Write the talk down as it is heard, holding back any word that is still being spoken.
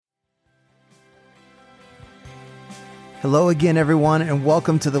Hello again, everyone, and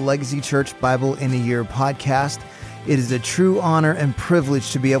welcome to the Legacy Church Bible in a Year podcast. It is a true honor and privilege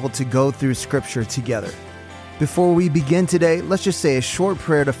to be able to go through Scripture together. Before we begin today, let's just say a short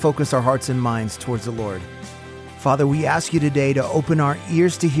prayer to focus our hearts and minds towards the Lord. Father, we ask you today to open our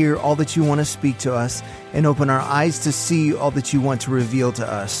ears to hear all that you want to speak to us and open our eyes to see all that you want to reveal to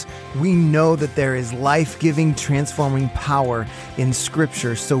us. We know that there is life-giving, transforming power in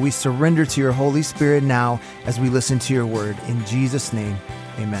Scripture, so we surrender to your Holy Spirit now as we listen to your word. In Jesus' name,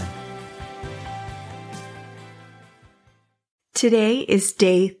 amen. Today is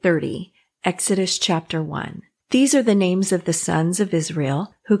day 30, Exodus chapter 1. These are the names of the sons of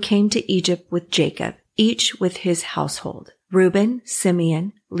Israel who came to Egypt with Jacob, each with his household: Reuben,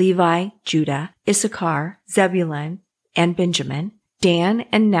 Simeon, Levi, Judah, Issachar, Zebulun, and Benjamin, Dan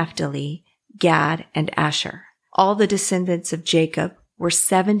and Naphtali, Gad and Asher. All the descendants of Jacob were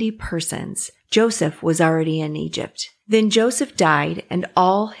 70 persons. Joseph was already in Egypt. Then Joseph died, and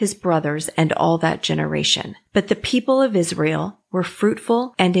all his brothers and all that generation. But the people of Israel were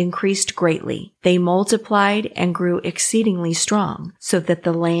fruitful and increased greatly. They multiplied and grew exceedingly strong, so that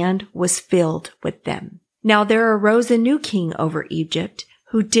the land was filled with them. Now there arose a new king over Egypt,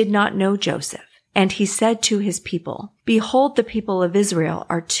 who did not know Joseph. And he said to his people, "Behold, the people of Israel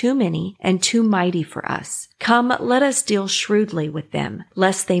are too many and too mighty for us. Come, let us deal shrewdly with them,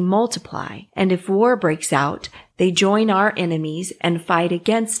 lest they multiply. And if war breaks out, they join our enemies and fight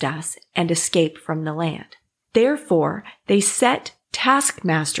against us and escape from the land." Therefore, they set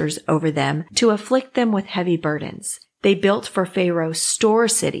taskmasters over them to afflict them with heavy burdens. They built for Pharaoh store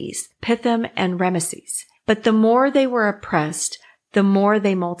cities, Pithom and Rameses. But the more they were oppressed, the more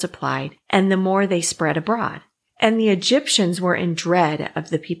they multiplied, and the more they spread abroad. And the Egyptians were in dread of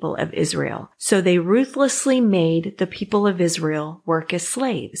the people of Israel. So they ruthlessly made the people of Israel work as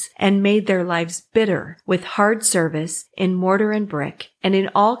slaves, and made their lives bitter with hard service in mortar and brick, and in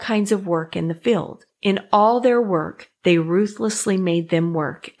all kinds of work in the field. In all their work, they ruthlessly made them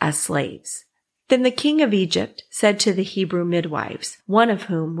work as slaves. Then the king of Egypt said to the Hebrew midwives, one of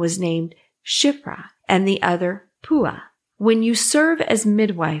whom was named Shiphrah, and the other Puah, "When you serve as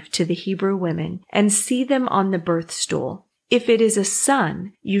midwife to the Hebrew women and see them on the birth stool, if it is a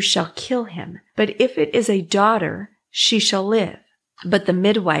son, you shall kill him. But if it is a daughter, she shall live." But the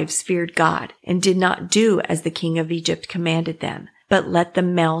midwives feared God and did not do as the king of Egypt commanded them, but let the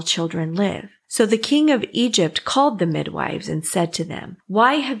male children live. So the king of Egypt called the midwives and said to them,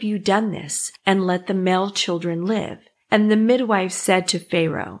 "Why have you done this and let the male children live?" And the midwives said to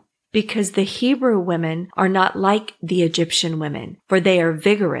Pharaoh, "Because the Hebrew women are not like the Egyptian women, for they are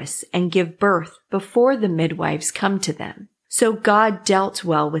vigorous and give birth before the midwives come to them." So God dealt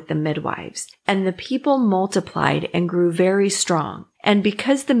well with the midwives, and the people multiplied and grew very strong. And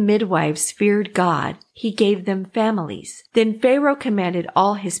because the midwives feared God, he gave them families. Then Pharaoh commanded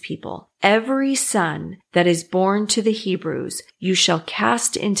all his people, "Every son that is born to the Hebrews you shall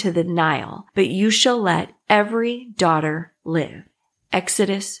cast into the Nile, but you shall let every daughter live."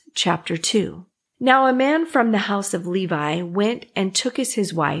 Exodus chapter 2. Now a man from the house of Levi went and took as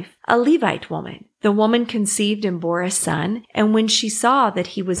his wife a Levite woman. The woman conceived and bore a son, and when she saw that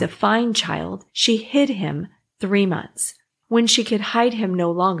he was a fine child, she hid him 3 months. When she could hide him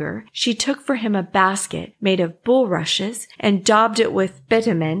no longer, she took for him a basket made of bulrushes and daubed it with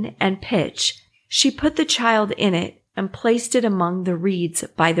bitumen and pitch. She put the child in it and placed it among the reeds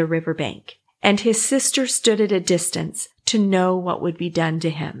by the river bank. And his sister stood at a distance to know what would be done to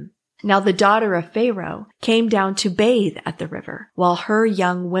him. Now the daughter of Pharaoh came down to bathe at the river, while her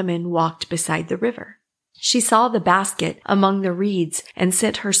young women walked beside the river. She saw the basket among the reeds and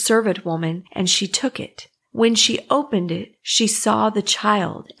sent her servant woman, and she took it. When she opened it, she saw the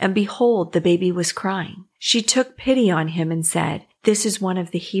child, and behold, the baby was crying. She took pity on him and said, "This is one of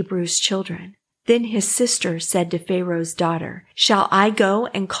the Hebrews' children." Then his sister said to Pharaoh's daughter, "Shall I go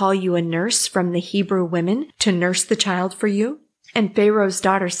and call you a nurse from the Hebrew women to nurse the child for you?" And Pharaoh's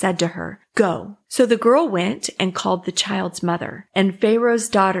daughter said to her, "Go." So the girl went and called the child's mother. And Pharaoh's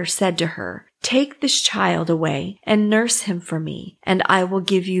daughter said to her, "Take this child away and nurse him for me, and I will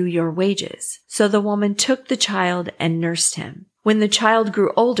give you your wages." So the woman took the child and nursed him. When the child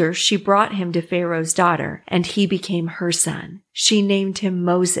grew older, she brought him to Pharaoh's daughter, and he became her son. She named him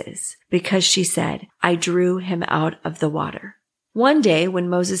Moses, because she said, "I drew him out of the water." One day, when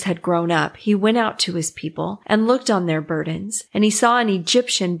Moses had grown up, he went out to his people and looked on their burdens, and he saw an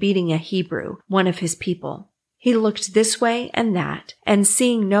Egyptian beating a Hebrew, one of his people. He looked this way and that, and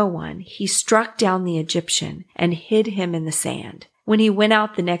seeing no one, he struck down the Egyptian and hid him in the sand. When he went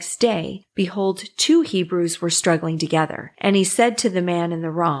out the next day, behold, 2 Hebrews were struggling together. And he said to the man in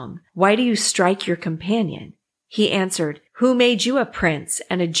the wrong, "Why do you strike your companion?" He answered, "Who made you a prince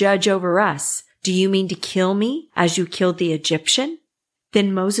and a judge over us? Do you mean to kill me as you killed the Egyptian?"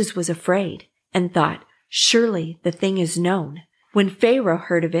 Then Moses was afraid and thought, "Surely the thing is known." When Pharaoh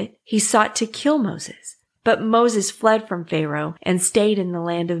heard of it, he sought to kill Moses. But Moses fled from Pharaoh and stayed in the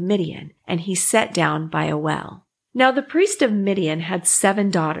land of Midian, and he sat down by a well. Now the priest of Midian had 7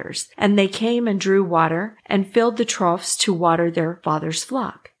 daughters, and they came and drew water and filled the troughs to water their father's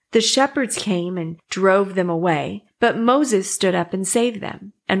flock. The shepherds came and drove them away, but Moses stood up and saved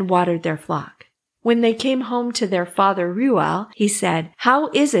them and watered their flock. When they came home to their father Reuel, he said, "How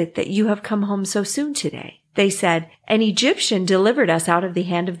is it that you have come home so soon today?" They said, "An Egyptian delivered us out of the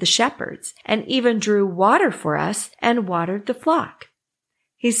hand of the shepherds, and even drew water for us and watered the flock."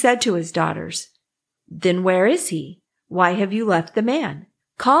 He said to his daughters, "Then where is he? Why have you left the man?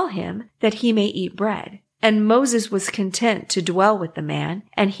 Call him, that he may eat bread." And Moses was content to dwell with the man,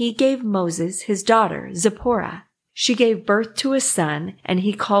 and he gave Moses his daughter Zipporah. She gave birth to a son, and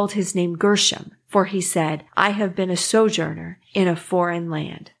he called his name Gershom, for he said, "I have been a sojourner in a foreign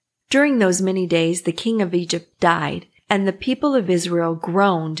land." During those many days, the king of Egypt died, and the people of Israel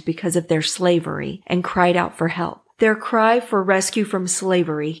groaned because of their slavery and cried out for help. Their cry for rescue from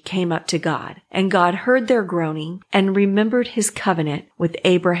slavery came up to God, and God heard their groaning and remembered his covenant with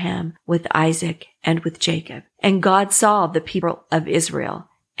Abraham, with Isaac, and with Jacob. And God saw the people of Israel,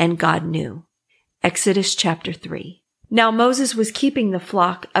 and God knew. Exodus chapter 3. Now Moses was keeping the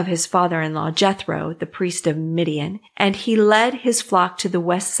flock of his father-in-law Jethro, the priest of Midian, and he led his flock to the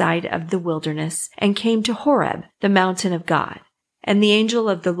west side of the wilderness and came to Horeb, the mountain of God. And the angel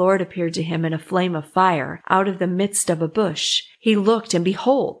of the Lord appeared to him in a flame of fire out of the midst of a bush. He looked, and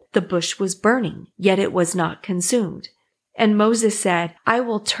behold, the bush was burning, yet it was not consumed. And Moses said, "I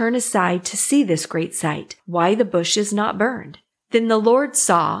will turn aside to see this great sight, why the bush is not burned." Then the Lord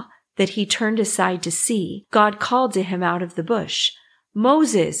saw that he turned aside to see. God called to him out of the bush,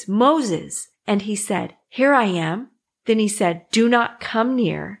 "Moses, Moses." And he said, "Here I am." Then he said, "Do not come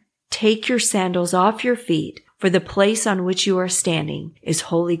near. Take your sandals off your feet, for the place on which you are standing is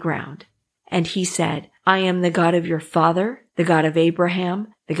holy ground." And he said, "I am the God of your father, the God of Abraham,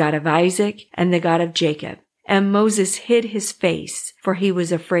 the God of Isaac, and the God of Jacob." And Moses hid his face, for he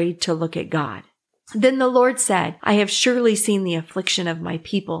was afraid to look at God. Then the Lord said, "I have surely seen the affliction of my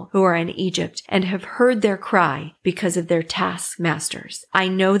people who are in Egypt, and have heard their cry because of their taskmasters. I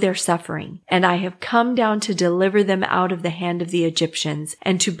know their suffering, and I have come down to deliver them out of the hand of the Egyptians,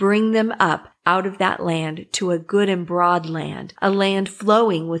 and to bring them up out of that land to a good and broad land, a land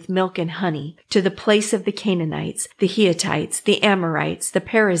flowing with milk and honey, to the place of the Canaanites, the Hittites, the Amorites, the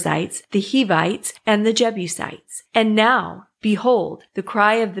Perizzites, the Hivites, and the Jebusites. And now, behold, the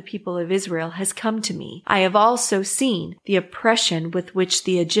cry of the people of Israel has come to me. I have also seen the oppression with which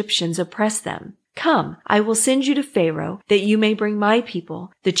the Egyptians oppress them. Come, I will send you to Pharaoh, that you may bring my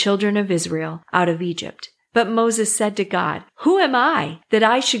people, the children of Israel, out of Egypt." But Moses said to God, "Who am I, that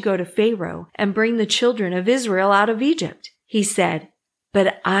I should go to Pharaoh and bring the children of Israel out of Egypt?" He said,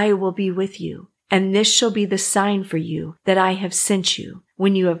 "But I will be with you, and this shall be the sign for you that I have sent you.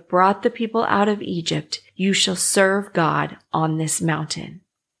 When you have brought the people out of Egypt, you shall serve God on this mountain."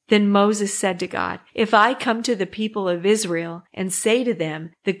 Then Moses said to God, "If I come to the people of Israel and say to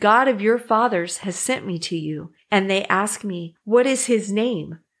them, 'The God of your fathers has sent me to you,' and they ask me, 'What is his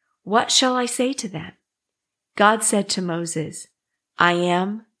name?' what shall I say to them?" God said to Moses, "I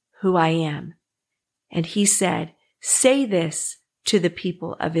am who I am." And he said, "Say this to the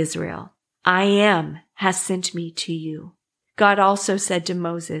people of Israel, 'I am has sent me to you.'" God also said to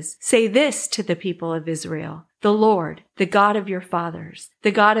Moses, "Say this to the people of Israel, 'The Lord, the God of your fathers, the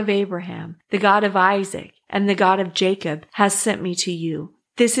God of Abraham, the God of Isaac, and the God of Jacob has sent me to you.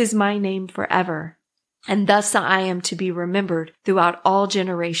 This is my name forever. And thus I am to be remembered throughout all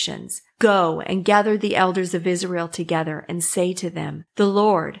generations. Go and gather the elders of Israel together and say to them, 'The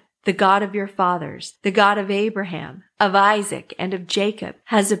Lord, the God of your fathers, the God of Abraham, of Isaac, and of Jacob,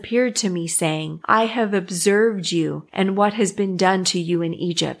 has appeared to me, saying, I have observed you and what has been done to you in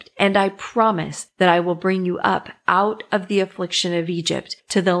Egypt, and I promise that I will bring you up out of the affliction of Egypt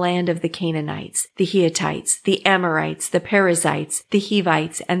to the land of the Canaanites, the Hittites, the Amorites, the Perizzites, the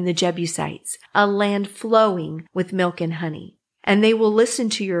Hivites, and the Jebusites, a land flowing with milk and honey. And they will listen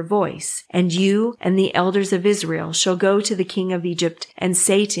to your voice, and you and the elders of Israel shall go to the king of Egypt and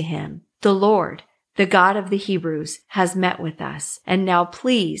say to him, The Lord, the God of the Hebrews, has met with us. And now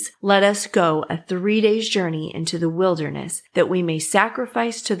please let us go a 3 days' journey into the wilderness, that we may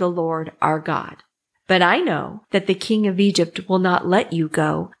sacrifice to the Lord our God. But I know that the king of Egypt will not let you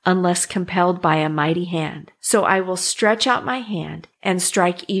go unless compelled by a mighty hand. So I will stretch out my hand and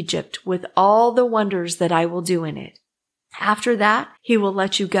strike Egypt with all the wonders that I will do in it. After that, he will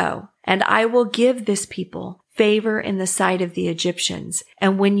let you go, and I will give this people favor in the sight of the Egyptians.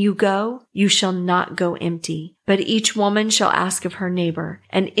 And when you go, you shall not go empty, but each woman shall ask of her neighbor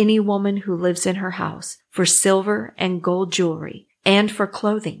and any woman who lives in her house for silver and gold jewelry and for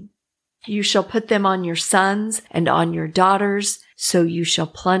clothing. You shall put them on your sons and on your daughters, so you shall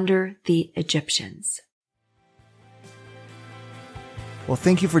plunder the Egyptians. Well,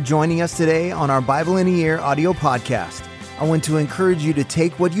 thank you for joining us today on our Bible in a Year audio podcast. I want to encourage you to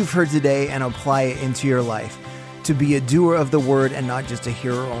take what you've heard today and apply it into your life, to be a doer of the word and not just a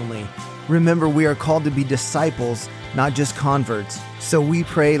hearer only. Remember, we are called to be disciples, not just converts. So we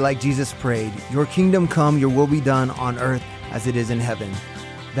pray like Jesus prayed, your kingdom come, your will be done on earth as it is in heaven.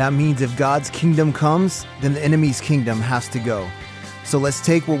 That means if God's kingdom comes, then the enemy's kingdom has to go. So let's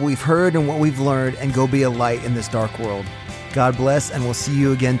take what we've heard and what we've learned and go be a light in this dark world. God bless, and we'll see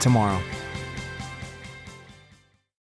you again tomorrow.